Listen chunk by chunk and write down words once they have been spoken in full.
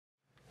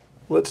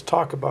Let's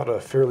talk about a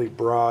fairly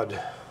broad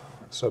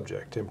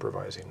subject,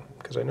 improvising,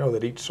 because I know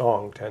that each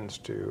song tends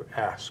to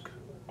ask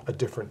a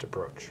different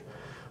approach.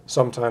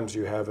 Sometimes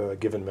you have a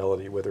given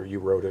melody, whether you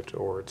wrote it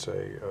or it's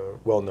a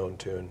well-known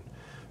tune,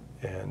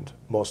 and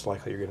most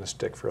likely you're going to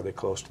stick fairly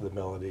close to the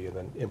melody and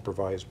then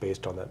improvise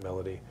based on that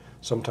melody.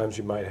 Sometimes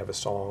you might have a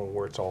song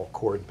where it's all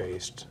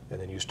chord-based, and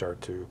then you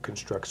start to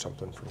construct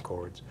something from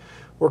chords.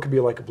 Or it could be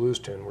like a blues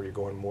tune where you're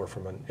going more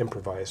from an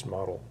improvised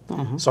model.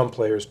 Some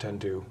players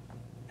tend to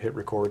hit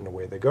record and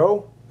away they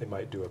go. They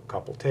might do a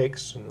couple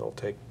takes, and they'll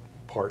take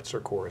parts or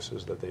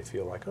choruses that they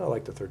feel like, oh, I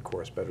like the third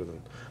chorus better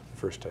than the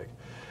first take.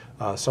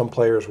 Some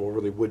players will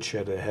really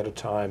woodshed it ahead of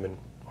time and,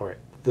 all right,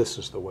 this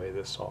is the way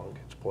this song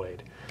gets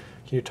played.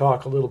 Can you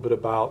talk a little bit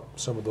about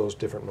some of those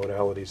different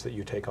modalities that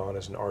you take on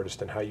as an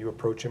artist and how you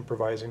approach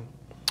improvising?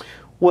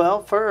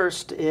 Well,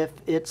 first, if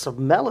it's a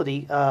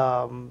melody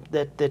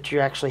that you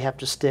actually have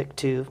to stick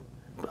to,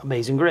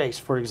 Amazing Grace,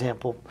 for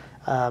example.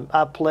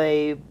 I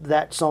play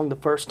that song the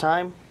first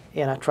time,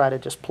 and I try to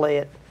just play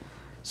it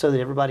so that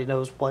everybody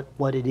knows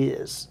what it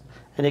is.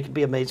 And it could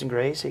be Amazing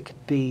Grace, it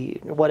could be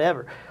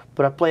whatever.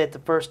 But I play it the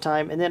first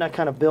time, and then I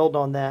kind of build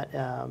on that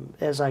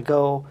as I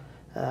go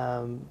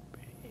and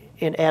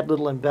add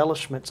little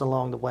embellishments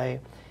along the way.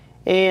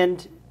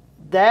 And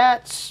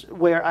that's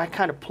where I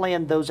kind of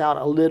plan those out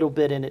a little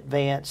bit in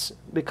advance,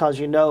 because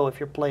you know if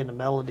you're playing a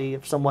melody,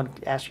 if someone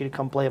asks you to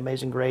come play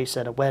Amazing Grace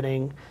at a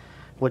wedding,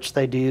 which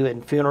they do,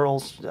 and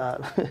funerals,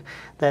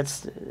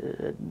 that's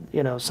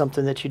you know,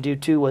 something that you do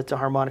too with the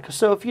harmonica.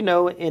 So if you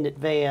know in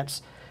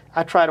advance,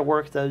 I try to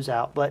work those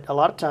out. But a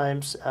lot of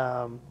times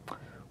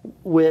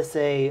with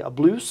a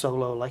blues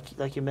solo,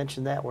 like you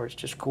mentioned that, where it's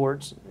just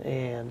chords,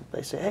 and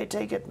they say, hey,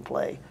 take it and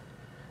play.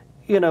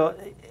 You know,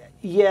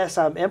 yes,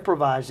 I'm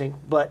improvising,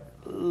 but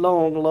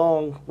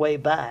long way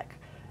back.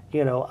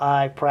 You know,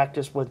 I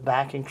practiced with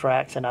backing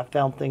tracks, and I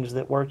found things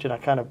that worked, and I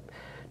kind of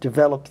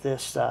developed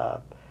this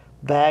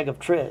bag of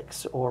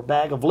tricks, or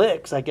bag of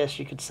licks, I guess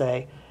you could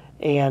say,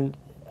 and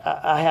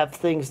I have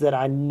things that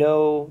I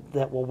know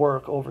that will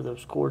work over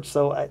those chords.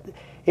 So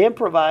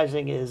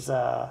improvising is,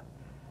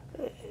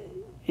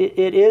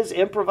 it is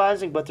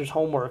improvising, but there's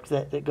homework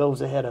that goes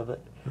ahead of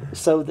it,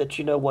 so that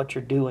you know what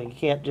you're doing. You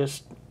can't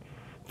just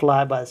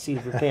fly by the seat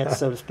of your pants,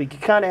 so to speak. You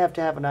kind of have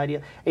to have an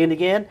idea. And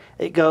again,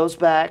 it goes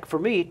back for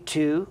me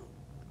to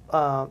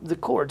the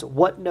chords.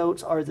 What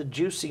notes are the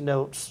juicy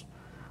notes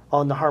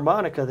on the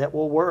harmonica that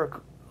will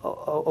work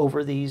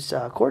over these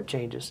chord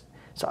changes?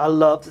 So I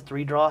love the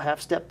 3-draw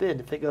half-step bend.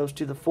 If it goes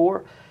to the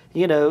 4,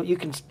 you know, you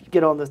can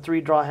get on the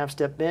 3-draw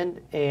half-step bend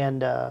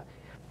and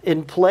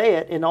play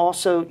it, and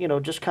also, you know,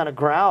 just kind of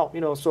growl, you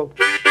know, so.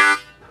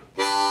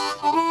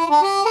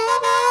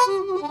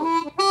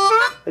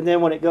 And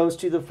then when it goes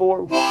to the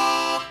 4,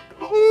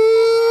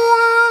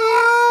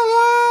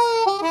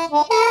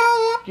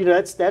 you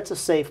know, that's a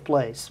safe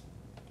place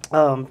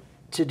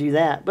to do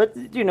that.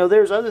 But, you know,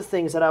 there's other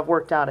things that I've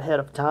worked out ahead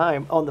of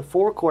time. On the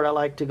 4 chord, I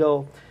like to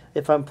go,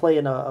 if I'm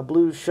playing a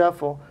blues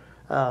shuffle,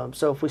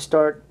 so if we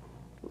start,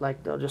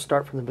 like, I'll just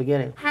start from the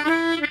beginning.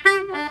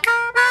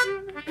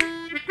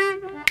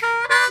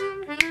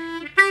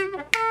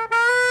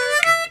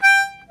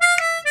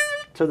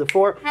 So the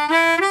 4.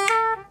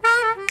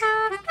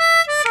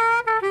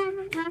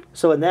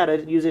 So in that, I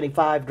didn't use any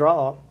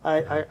 5-draw.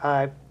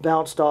 I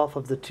bounced off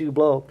of the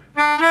 2-blow.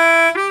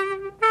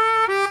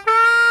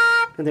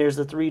 And there's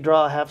the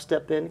 3-draw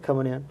half-step bend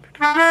coming in.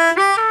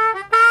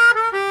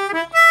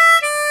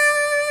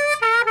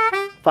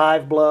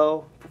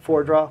 5-blow,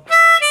 4-draw.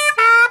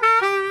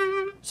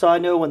 So I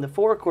know when the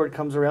 4 chord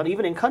comes around,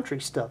 even in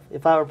country stuff,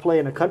 if I were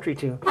playing a country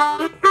tune,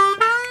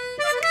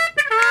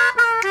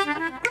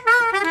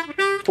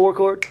 4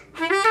 chord.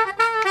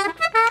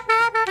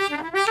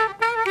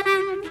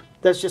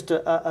 That's just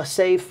a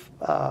safe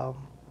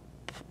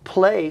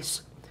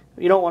place.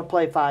 You don't want to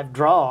play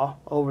 5-draw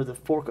over the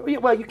 4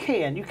 chord. Well, you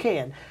can.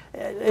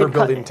 For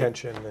building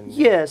tension. And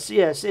yes.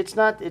 It's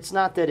not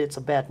that it's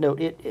a bad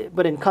note.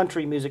 But in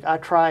country music, I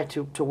try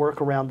to work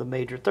around the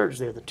major thirds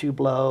there, the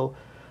 2-blow,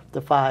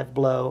 the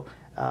 5-blow.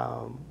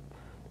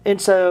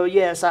 And so,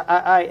 yes,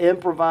 I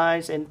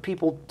improvise, and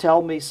people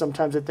tell me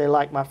sometimes that they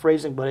like my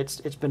phrasing, but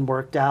it's been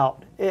worked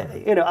out.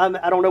 You know,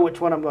 I don't know which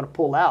one I'm going to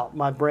pull out.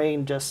 My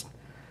brain just,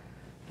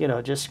 you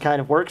know, just kind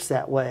of works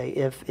that way.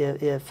 If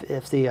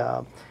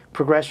the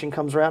progression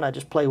comes around, I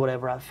just play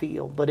whatever I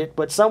feel.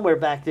 But somewhere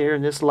back there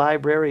in this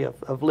library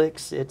of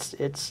licks, it's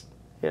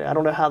I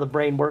don't know how the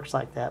brain works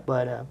like that,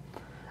 but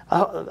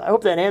I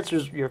hope that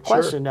answers your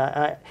question.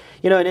 Sure.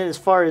 You know, and as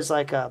far as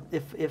like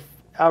if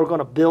I were going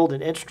to build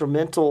an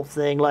instrumental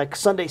thing like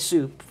Sunday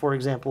Soup, for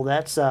example,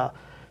 that's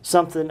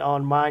something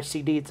on my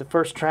CD. It's the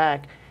first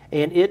track,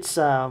 and it's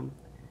an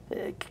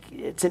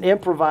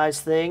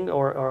improvised thing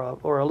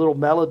or a little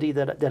melody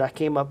that I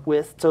came up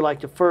with. So like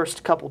the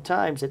first couple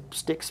times, it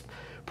sticks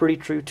pretty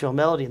true to a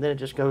melody, and then it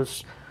just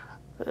goes,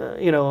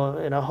 you know,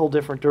 in a whole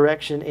different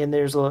direction. And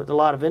there's a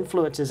lot of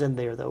influences in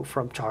there, though,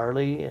 from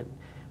Charlie and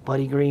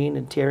Buddy Green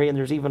and Terry, and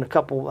there's even a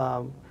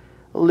couple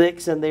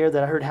licks in there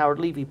that I heard Howard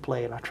Levy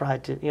play, and I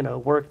tried to, you know,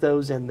 work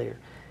those in there.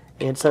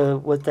 And so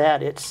with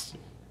that, it's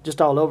just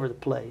all over the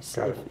place.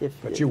 Got it.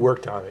 But you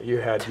worked on it.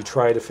 You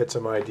tried to fit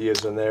some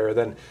ideas in there.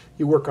 Then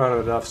you work on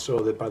it enough so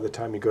that by the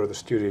time you go to the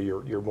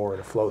studio, you're more in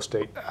a flow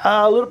state.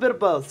 A little bit of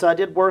both. So I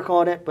did work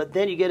on it, but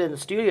then you get in the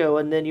studio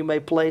and then you may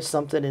play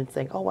something and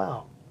think, oh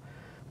wow,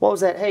 what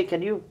was that? Hey,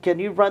 can you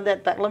run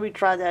that back? Let me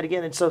try that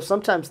again. And so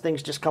sometimes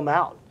things just come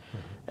out,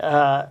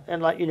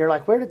 and you're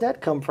like, where did that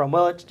come from?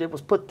 Well, it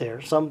was put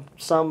there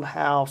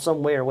somehow,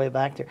 somewhere, way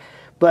back there.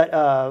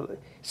 But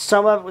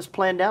some of it was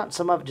planned out, and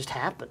some of it just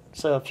happened.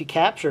 So if you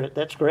capture it,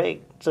 that's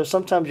great. So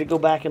sometimes you go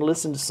back and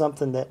listen to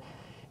something that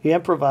you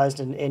improvised,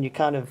 and you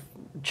kind of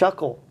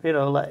chuckle,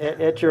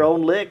 at your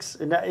own licks.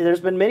 And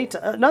there's been many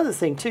another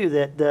thing too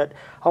that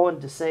I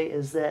wanted to say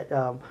is that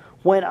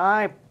when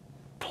I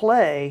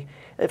play,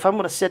 if I'm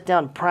going to sit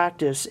down and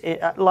practice,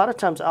 a lot of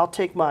times I'll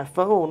take my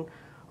phone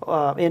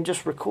and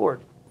just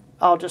record.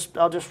 I'll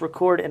just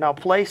record and I'll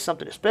play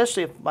something,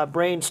 especially if my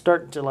brain's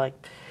starting to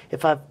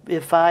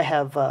if I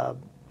have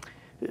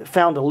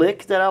found a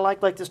lick that I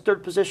like this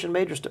third position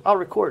major stuff, I'll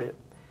record it,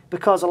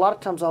 because a lot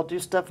of times I'll do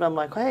stuff and I'm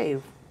like, hey,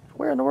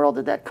 where in the world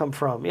did that come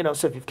from?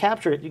 So if you've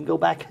captured it, you can go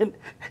back and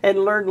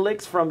learn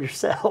licks from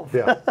yourself.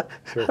 Yeah,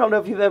 sure. I don't know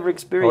if you've ever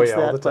experienced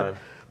that. All the time.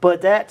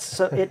 But that's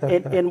so.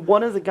 And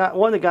one of the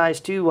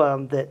guys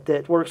too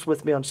that works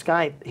with me on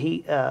Skype,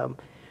 he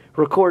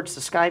records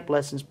the Skype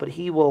lessons, but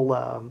he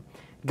will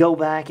go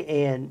back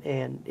and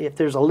if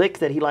there's a lick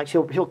that he likes,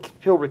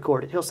 he'll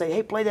record it. He'll say,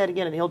 hey, play that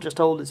again, and he'll just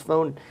hold his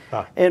phone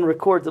and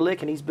record the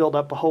lick, and he's built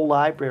up a whole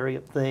library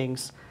of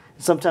things.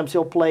 Sometimes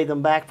he'll play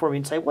them back for me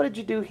and say, what did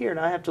you do here? And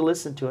I have to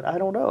listen to it. I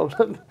don't know.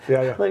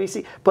 Yeah. Let me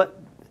see. But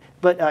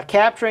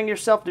capturing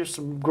yourself, there's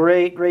some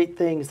great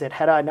things that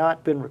had I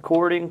not been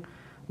recording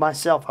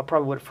myself, I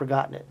probably would have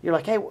forgotten it. You're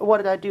like, hey, what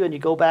did I do? And you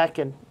go back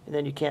and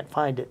then you can't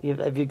find it.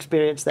 Have you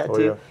experienced that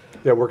too?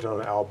 Yeah, working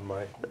on an album,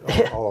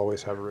 I'll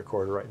always have a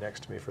recorder right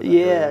next to me for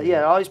that.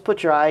 Yeah. Always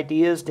put your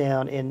ideas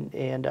down,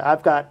 and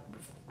I've got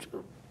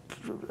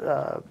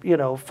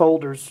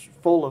folders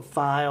full of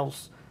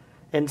files,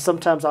 and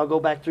sometimes I'll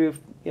go back through,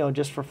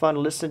 just for fun,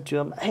 listen to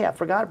them. Hey, I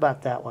forgot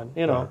about that one,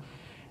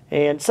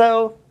 and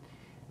so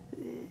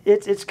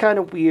it's kind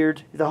of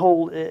weird, the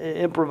whole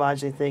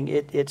improvising thing.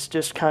 It's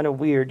just kind of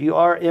weird. You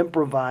are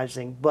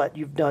improvising, but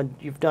you've done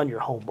your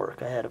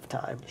homework ahead of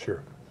time.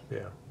 Sure.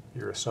 Yeah.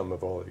 You're a sum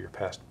of all of your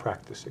past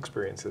practice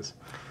experiences.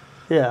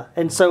 Yeah,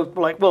 and so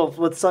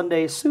with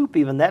Sunday Soup,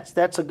 even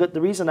that's a good. The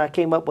reason I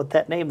came up with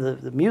that name,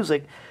 the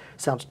music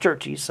sounds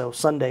churchy, so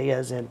Sunday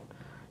as in,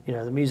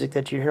 the music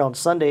that you hear on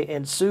Sunday,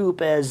 and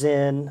soup as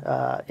in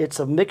it's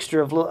a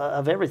mixture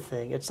of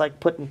everything. It's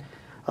like putting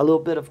a little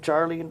bit of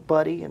Charlie and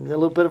Buddy and a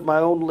little bit of my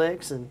own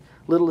licks and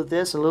a little of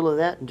this and a little of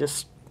that, and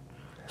just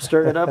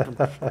stir it up,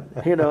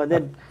 and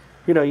then.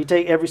 You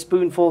take every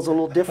spoonful's a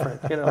little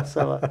different,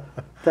 so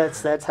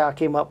that's how I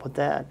came up with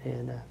that.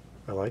 And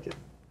I like it.